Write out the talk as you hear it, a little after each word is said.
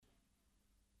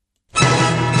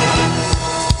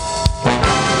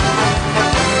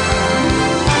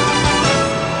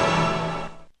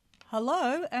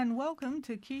Hello and welcome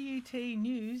to QUT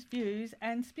News, Views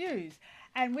and Spews.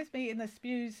 And with me in the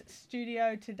Spews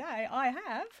studio today, I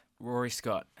have... Rory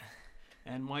Scott.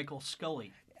 And Michael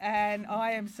Scully. And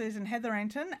I am Susan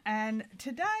Hetherington. And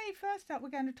today, first up, we're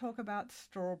going to talk about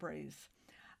strawberries.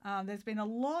 There's been a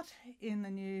lot in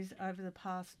the news over the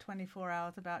past 24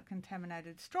 hours about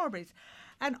contaminated strawberries.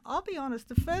 And I'll be honest,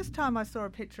 the first time I saw a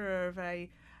picture of a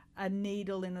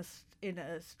needle in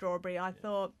a strawberry, I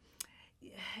thought,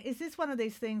 is this one of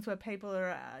these things where people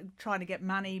are trying to get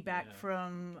money back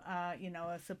from,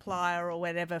 a supplier or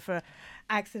whatever for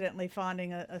accidentally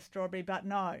finding a strawberry? But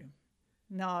no.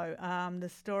 The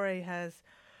story has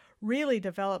really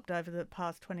developed over the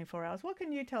past 24 hours. What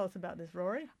can you tell us about this,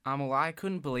 Rory? Well, I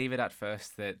couldn't believe it at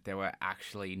first that there were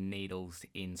actually needles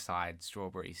inside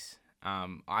strawberries.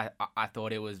 I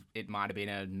thought it might have been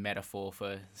a metaphor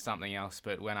for something else,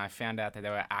 but when I found out that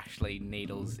there were actually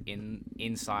needles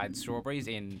inside strawberries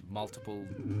in multiple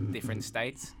different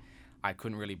states, I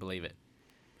couldn't really believe it.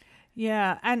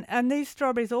 Yeah, and these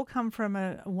strawberries all come from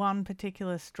one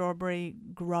particular strawberry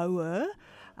grower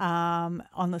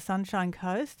on the Sunshine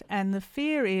Coast, and the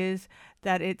fear is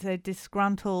that it's a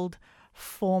disgruntled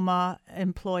former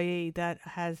employee that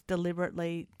has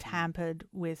deliberately tampered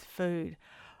with food.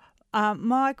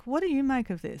 Mike, what do you make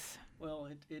of this? Well,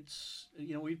 it's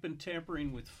we've been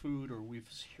tampering with food, or we've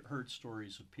heard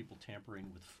stories of people tampering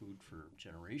with food for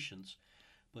generations,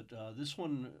 but this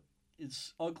one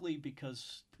is ugly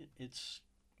because it's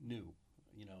new,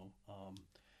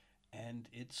 and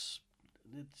it's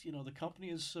the company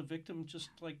is a victim, just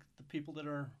like the people that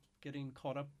are getting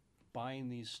caught up buying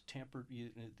these tampered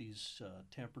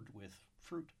with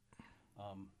fruit.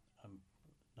 I'm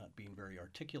not being very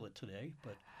articulate today,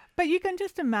 but you can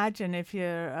just imagine if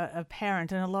you're a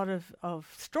parent, and a lot of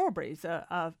strawberries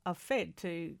are fed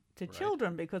to right.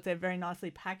 children because they're very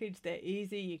nicely packaged, they're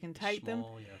easy, you can take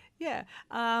small, them. Yeah.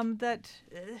 That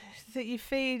you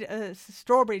feed a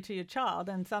strawberry to your child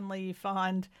and suddenly you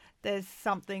find there's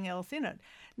something else in it.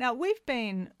 Now, we've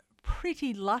been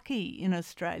pretty lucky in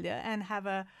Australia and have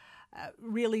a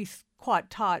really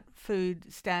quite tight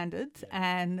food standards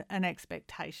and an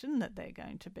expectation that they're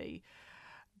going to be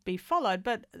followed.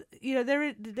 But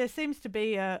there seems to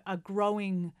be a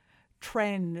growing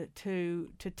trend to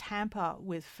tamper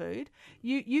with food.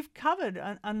 You've covered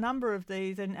a number of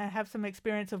these and have some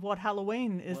experience of what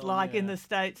Halloween is in the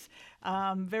States,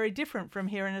 very different from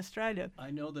here in Australia. I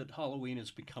know that Halloween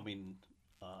is becoming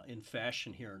in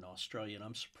fashion here in Australia, and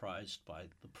I'm surprised by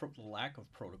the lack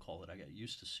of protocol that I got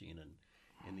used to seeing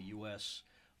in the U.S.,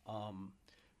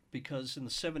 because in the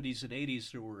 70s and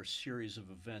 80s there were a series of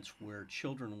events where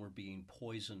children were being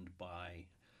poisoned by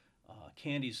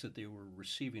candies that they were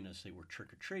receiving as they were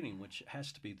trick-or-treating, which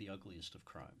has to be the ugliest of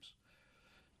crimes.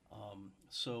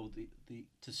 So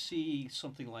to see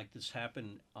something like this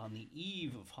happen on the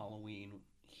eve of Halloween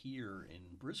here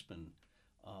in Brisbane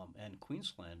and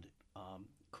Queensland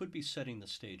could be setting the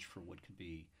stage for what could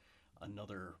be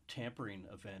another tampering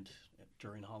event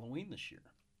during Halloween this year.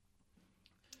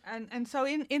 And so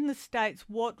in the States,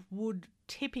 what would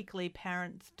typically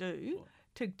parents do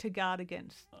to guard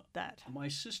against that? My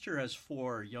sister has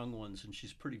 4 young ones, and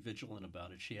she's pretty vigilant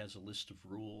about it. She has a list of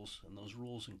rules, and those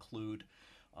rules include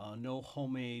no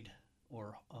homemade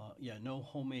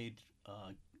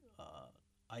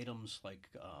items like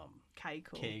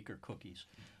cake or cookies.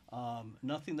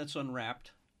 Nothing that's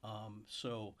unwrapped.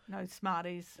 So no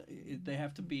Smarties. They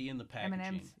have to be in the packaging.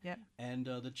 M&Ms, yep. And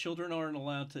the children aren't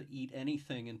allowed to eat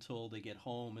anything until they get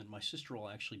home. And my sister will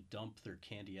actually dump their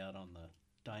candy out on the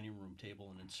dining room table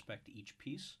and inspect each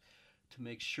piece to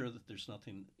make sure that there's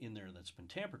nothing in there that's been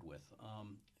tampered with.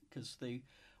 Because they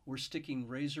were sticking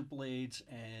razor blades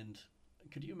and,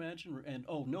 could you imagine? And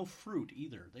no fruit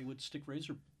either. They would stick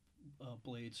razor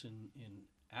blades in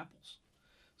apples.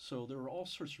 So there were all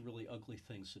sorts of really ugly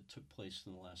things that took place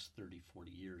in the last 30, 40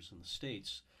 years in the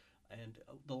States. And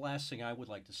the last thing I would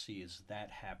like to see is that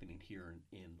happening here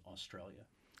in Australia.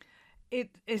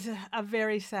 It is a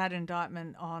very sad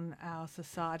indictment on our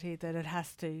society that it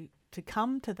has to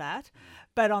come to that.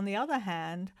 But on the other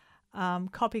hand,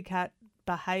 copycat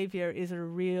behaviour is a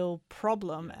real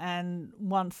problem. And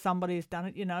once somebody's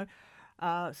done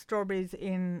it, strawberries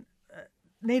in...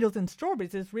 needles in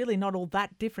strawberries is really not all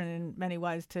that different in many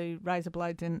ways to razor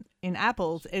blades in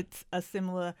apples. It's a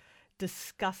similar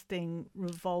disgusting,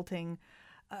 revolting,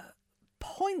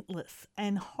 pointless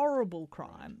and horrible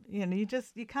crime.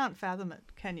 You can't fathom it,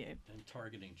 can you? And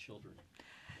targeting children.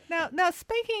 Now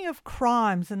speaking of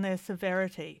crimes and their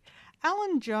severity,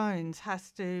 Alan Jones has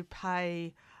to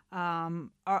pay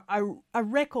a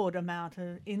record amount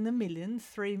in the millions,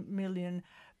 $3 million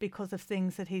because of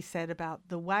things that he said about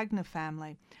the Wagner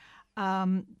family.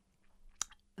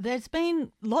 There's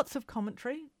been lots of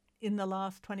commentary in the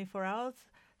last 24 hours.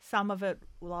 Some of it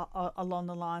along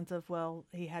the lines of, well,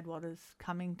 he had what is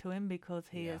coming to him because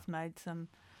he has made some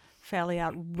fairly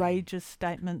outrageous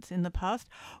statements in the past.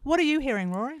 What are you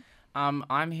hearing, Rory?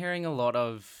 I'm hearing a lot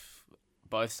of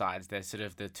both sides. There's sort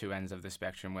of the two ends of the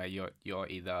spectrum where you're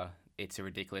either it's a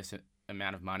ridiculous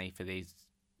amount of money for these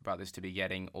brothers to be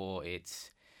getting, or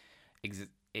it's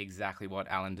exactly what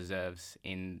Alan deserves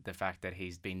in the fact that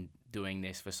he's been doing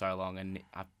this for so long. And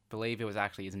I believe it was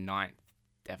actually his ninth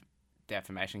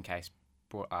defamation case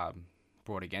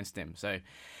brought against him. So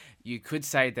you could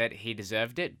say that he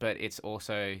deserved it, but it's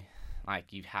also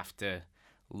like you have to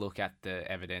look at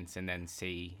the evidence and then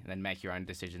make your own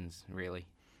decisions, really.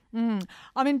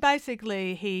 I mean,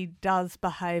 basically, he does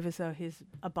behave as though he's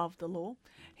above the law.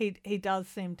 He does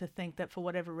seem to think that for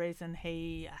whatever reason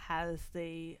he has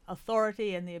the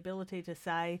authority and the ability to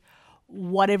say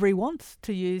whatever he wants,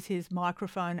 to use his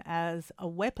microphone as a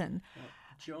weapon.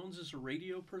 Jones is a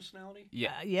radio personality?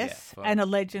 Yes, and a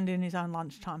legend in his own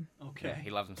lunchtime. Okay. Yeah, he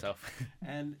loves himself.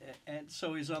 and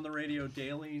so he's on the radio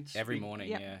daily? Every morning,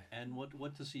 yeah. And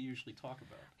what does he usually talk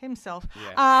about? Himself.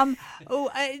 Yeah.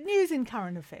 News and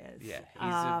current affairs. Yeah,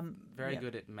 he's very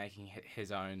good at making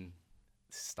his own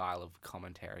style of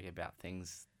commentary about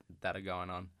things that are going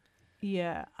on.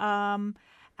 Yeah.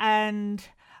 And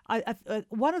I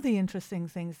one of the interesting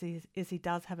things is he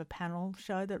does have a panel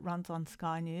show that runs on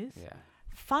Sky News. Yeah.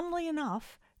 Funnily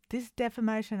enough, this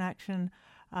defamation action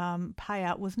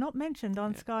payout was not mentioned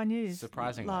on Sky News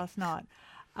surprisingly last night.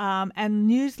 And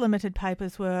News Limited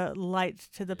papers were late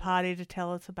to the party to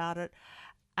tell us about it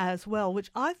as well, which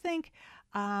I think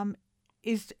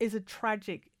is a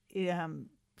tragic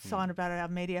sign about our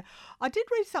media. I did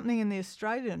read something in The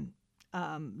Australian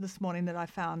this morning that I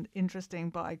found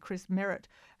interesting by Chris Merritt,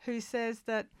 who says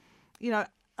that,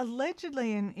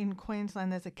 allegedly in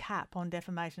Queensland there's a cap on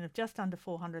defamation of just under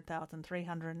 $400,000,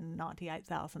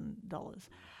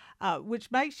 $398,000, which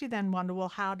makes you then wonder, well,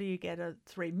 how do you get a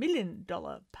 $3 million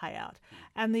payout?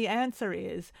 And the answer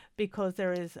is because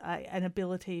there is an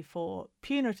ability for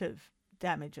punitive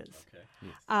damages. Okay.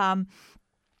 Yes.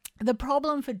 The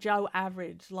problem for Joe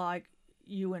Average, like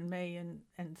you and me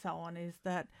and so on, is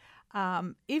that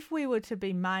if we were to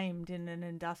be maimed in an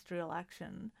industrial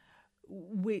action,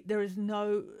 there is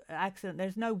no accident.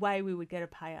 There's no way we would get a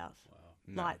payout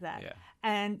like that. Yeah.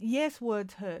 And yes,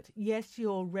 words hurt. Yes,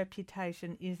 your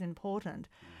reputation is important.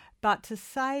 But to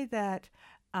say that,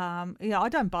 I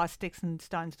don't buy sticks and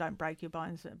stones don't break your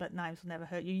bones, but names will never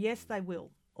hurt you. Yes, they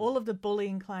will. All of the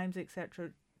bullying claims,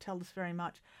 etc., tell us very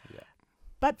much. Yeah.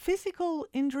 But physical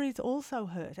injuries also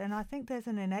hurt. And I think there's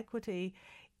an inequity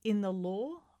in the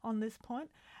law on this point.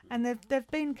 And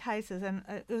there've been cases, and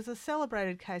it was a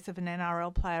celebrated case of an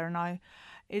NRL player, and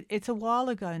it's a while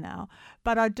ago now,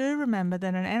 but I do remember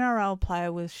that an NRL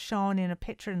player was shown in a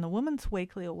picture in the Women's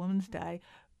Weekly or Women's Day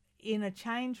in a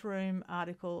change room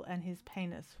article, and his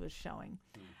penis was showing.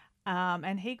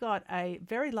 And he got a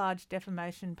very large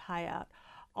defamation payout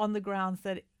on the grounds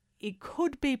that it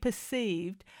could be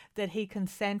perceived that he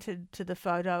consented to the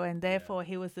photo, and therefore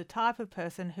he was the type of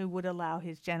person who would allow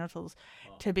his genitals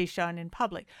to be shown in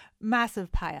public.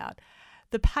 Massive payout.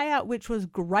 The payout, which was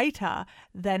greater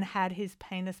than had his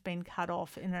penis been cut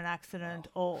off in an accident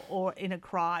or in a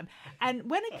crime. And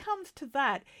when it comes to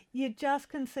that, you just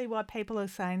can see why people are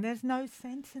saying there's no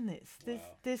sense in this.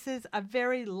 This is a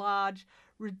very large,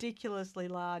 ridiculously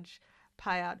large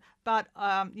payout. But,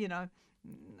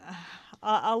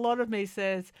 a lot of me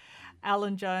says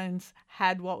Alan Jones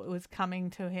had what was coming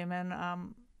to him, and I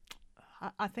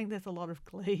think there's a lot of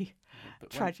glee,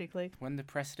 tragically. When the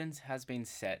precedence has been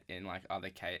set in like other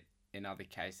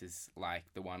cases, like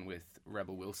the one with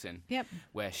Rebel Wilson,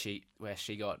 where she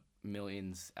got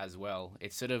millions as well,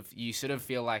 it's you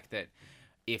feel like that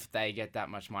if they get that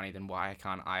much money, then why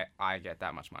can't I get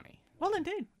that much money? Well,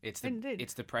 indeed, it's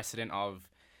the precedent of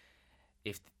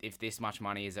if this much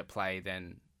money is at play,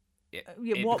 then it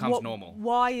becomes normal.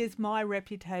 Why is my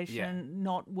reputation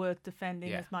not worth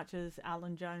defending as much as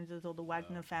Alan Jones's or the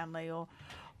Wagner family or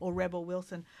Rebel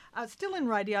Wilson? Still in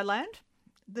Radioland,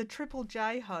 the Triple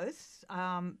J hosts,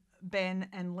 Ben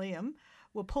and Liam,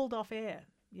 were pulled off air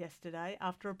yesterday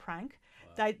after a prank.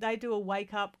 Wow. They do a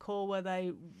wake-up call where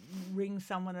they ring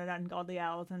someone at ungodly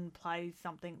hours and play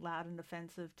something loud and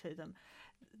offensive to them.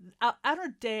 At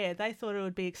a dare, they thought it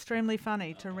would be extremely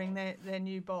funny to ring their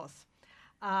new boss.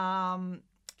 And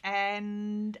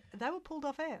they were pulled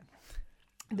off air.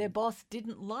 Their boss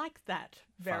didn't like that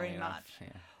very much.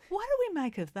 What do we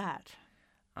make of that?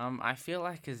 I feel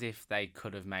like as if they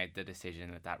could have made the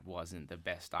decision that wasn't the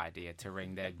best idea to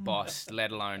ring their boss,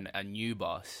 let alone a new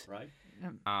boss, Right.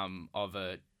 of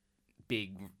a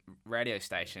big radio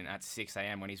station at 6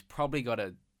 a.m. when he's probably got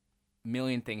a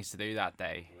million things to do that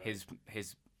day. Right.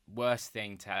 His worst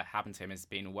thing to happen to him has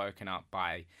been woken up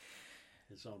by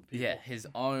His own people. yeah his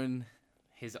own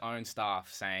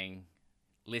staff saying,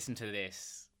 listen to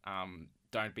this.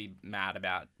 Don't be mad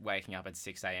about waking up at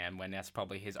 6 a.m. when that's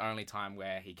probably his only time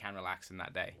where he can relax in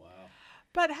that day. Wow.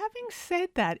 But having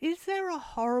said that, is there a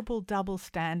horrible double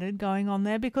standard going on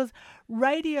there? Because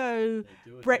radio They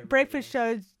do it to breakfast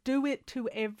everybody shows do it to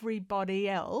everybody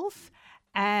else.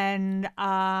 And,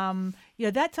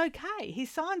 that's okay. He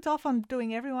signs off on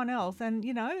doing everyone else. And,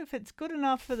 if it's good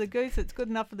enough for the goose, it's good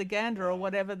enough for the gander, or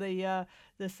whatever the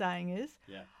saying is.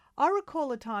 Yeah. I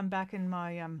recall a time back in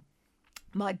my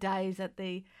my days at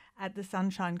the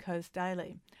Sunshine Coast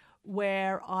Daily,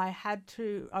 where I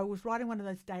was writing one of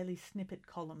those daily snippet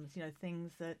columns,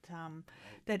 things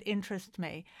that interest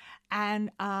me,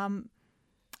 and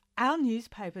our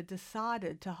newspaper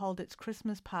decided to hold its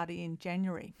Christmas party in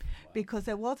January because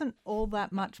there wasn't all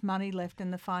that much money left in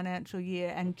the financial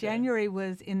year, and January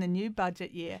was in the new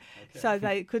budget year, so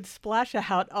they could splash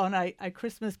out on a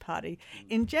Christmas party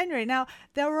in January. Now,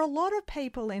 there were a lot of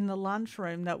people in the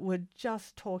lunchroom that were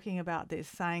just talking about this,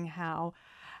 saying how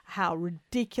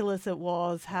ridiculous it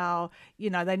was, how,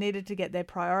 they needed to get their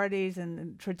priorities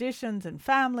and traditions and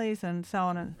families and so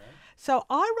on. And so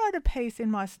I wrote a piece in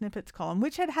my snippets column,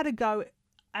 which had a go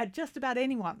at just about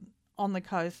anyone on the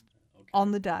coast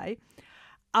on the day,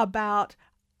 about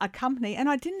a company, and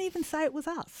I didn't even say it was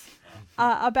us,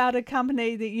 about a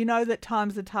company that that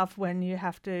times are tough when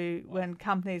when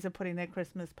companies are putting their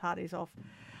Christmas parties off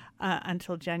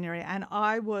until January. And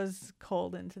I was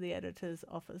called into the editor's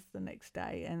office the next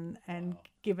day and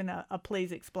given a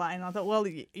please explain. I thought, well,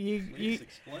 you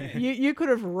could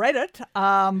have read it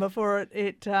before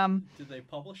it. Did they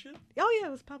publish it? Oh yeah,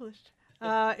 it was published.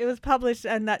 It was published,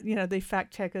 and that the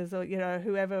fact checkers or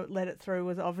whoever let it through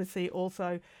was obviously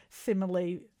also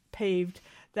similarly peeved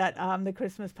that the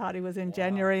Christmas party was in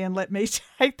January and let me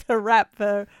take the rap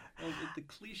for. Well, the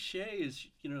cliche is,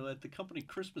 at the company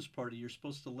Christmas party, you're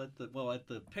supposed to at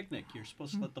the picnic, you're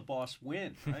supposed to let the boss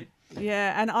win, right?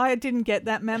 Yeah, and I didn't get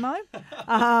that memo.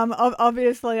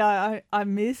 Obviously, I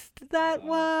missed that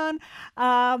one.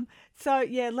 So,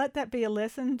 let that be a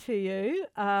lesson to you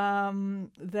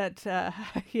that,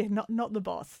 not the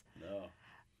boss. No.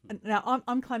 Now,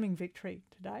 I'm claiming victory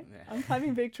today. Yeah. I'm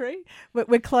claiming victory.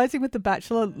 We're closing with The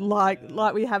Bachelor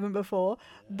like we haven't before,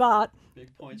 but...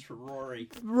 Big points for Rory.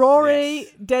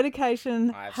 Yes. Dedication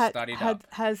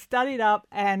has studied up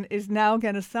and is now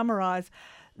going to summarise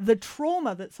the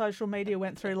trauma that social media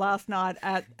went through last night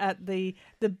at the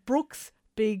Brooke's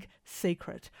big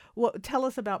secret. Tell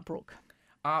us about Brooke.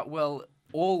 Well,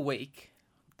 all week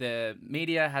the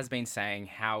media has been saying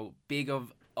how big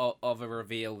of a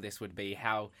reveal this would be,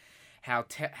 how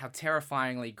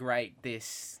terrifyingly great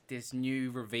this new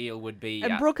reveal would be.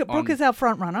 And Brooke is our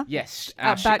front runner. Yes,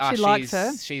 she likes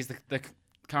her. She's the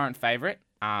current favourite.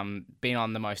 Been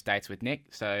on the most dates with Nick,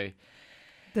 so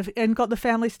and got the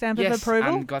family stamp of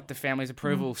approval. And got the family's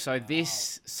approval. So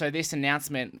this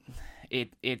announcement,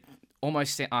 it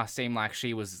almost seemed like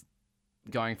she was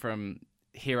going from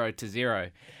hero to zero,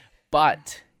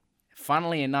 but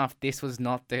funnily enough, this was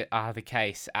not the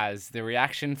case, as the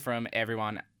reaction from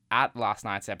everyone at last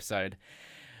night's episode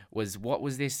was, what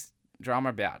was this drama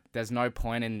about? There's no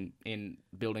point in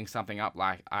building something up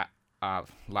like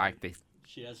this.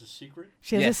 She has a secret?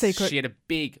 She has a secret. She had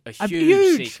a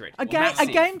huge secret. A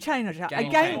game changer. I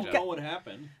don't know what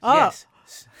happened. Oh. Yes.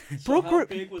 So how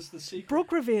big was the secret?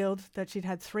 Brooke revealed that she'd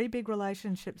had 3 big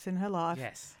relationships in her life.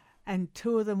 Yes. And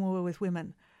 2 of them were with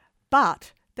women.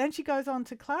 But then she goes on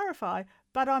to clarify,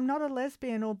 but I'm not a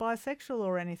lesbian or bisexual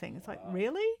or anything. It's like,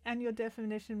 really? And your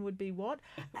definition would be what?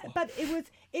 But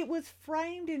it was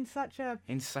framed in such a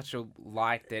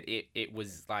light that it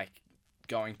was like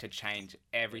going to change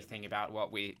everything about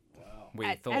what we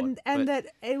thought. And that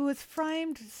it was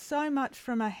framed so much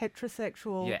from a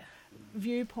heterosexual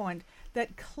viewpoint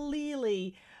that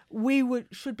clearly we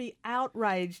should be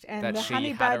outraged, and that the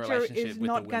honey badger is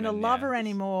not going to love her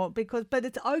anymore but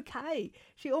it's okay.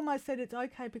 She almost said it's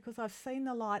okay because I've seen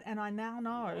the light and I now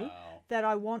know that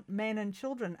I want men and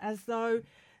children, as though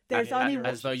there's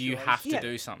as though you have to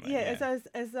do something. Yeah,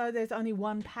 as though there's only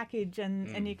one package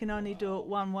and you can only do it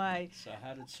one way. So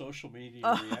how did social media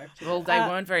react to that? Well, they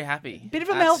weren't very happy. Bit of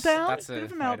a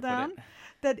meltdown.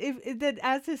 That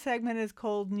as this segment is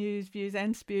called News, Views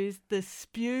and Spews, the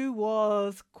spew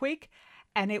was quick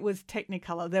and it was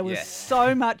Technicolor. There was Yes.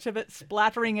 so much of it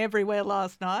splattering everywhere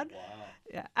last night. Wow.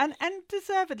 Yeah, and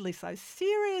deservedly so.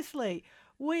 Seriously,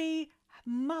 we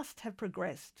must have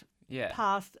progressed Yeah.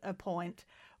 past a point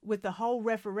with the whole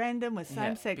referendum, with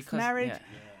same-sex because- marriage. yeah.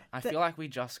 I feel like we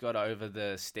just got over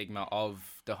the stigma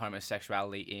of the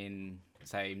homosexuality in,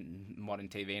 say, modern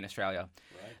TV in Australia.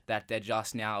 Right. That they're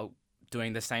just now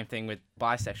doing the same thing with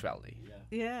bisexuality.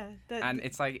 Yeah. Yeah, And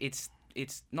it's like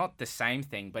it's not the same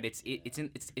thing, but it's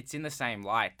in the same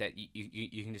light that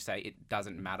you can just say it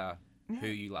doesn't matter who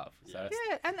you love. So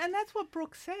yeah, and that's what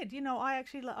Brooke said. You know, I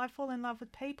fall in love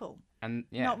with people, and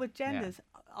yeah, not with yeah. genders.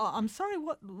 Oh, I'm sorry.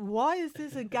 Why is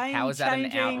this a game How is that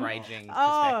an changing? outraging Oh,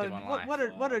 perspective on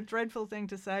life? what a dreadful thing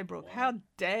to say, Brooke. How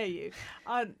dare you?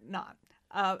 No.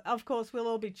 Of course, we'll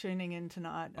all be tuning in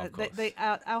tonight. Of course.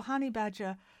 Our honey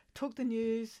badger took the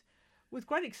news with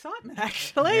great excitement,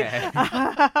 actually.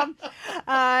 Yeah.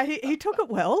 He took it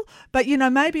well, but, you know,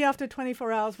 maybe after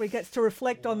 24 hours we gets to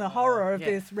reflect on the horror of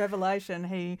this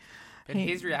revelation. But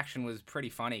his reaction was pretty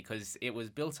funny because it was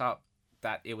built up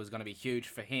that it was going to be huge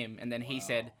for him, and then he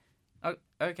said, "Oh,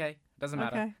 okay, doesn't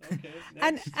matter." Okay.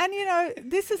 And Next. you know,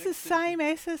 this is the same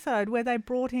episode where they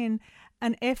brought in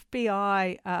an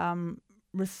FBI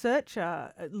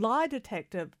researcher, lie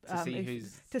detector,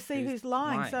 to see who's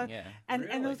lying. So, yeah. and it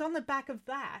Really? was on the back of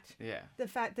that, Yeah. the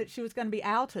fact that she was going to be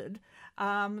outed,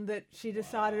 that she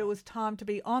decided it was time to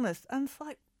be honest. And it's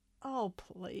like, oh,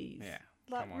 please. Yeah,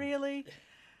 Like, come on. really?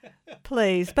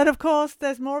 Please. But of course,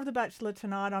 there's more of The Bachelor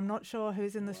tonight. I'm not sure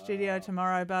who's in the studio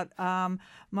tomorrow, but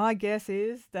my guess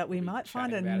is that we might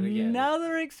find chatting about it again.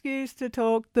 another excuse to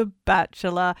talk The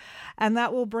Bachelor, and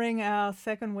that will bring our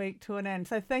second week to an end.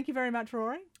 So thank you very much,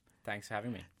 Rory. Thanks for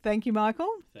having me. Thank you,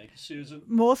 Michael. Thank you, Susan.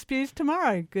 More Spews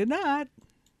tomorrow. Good night.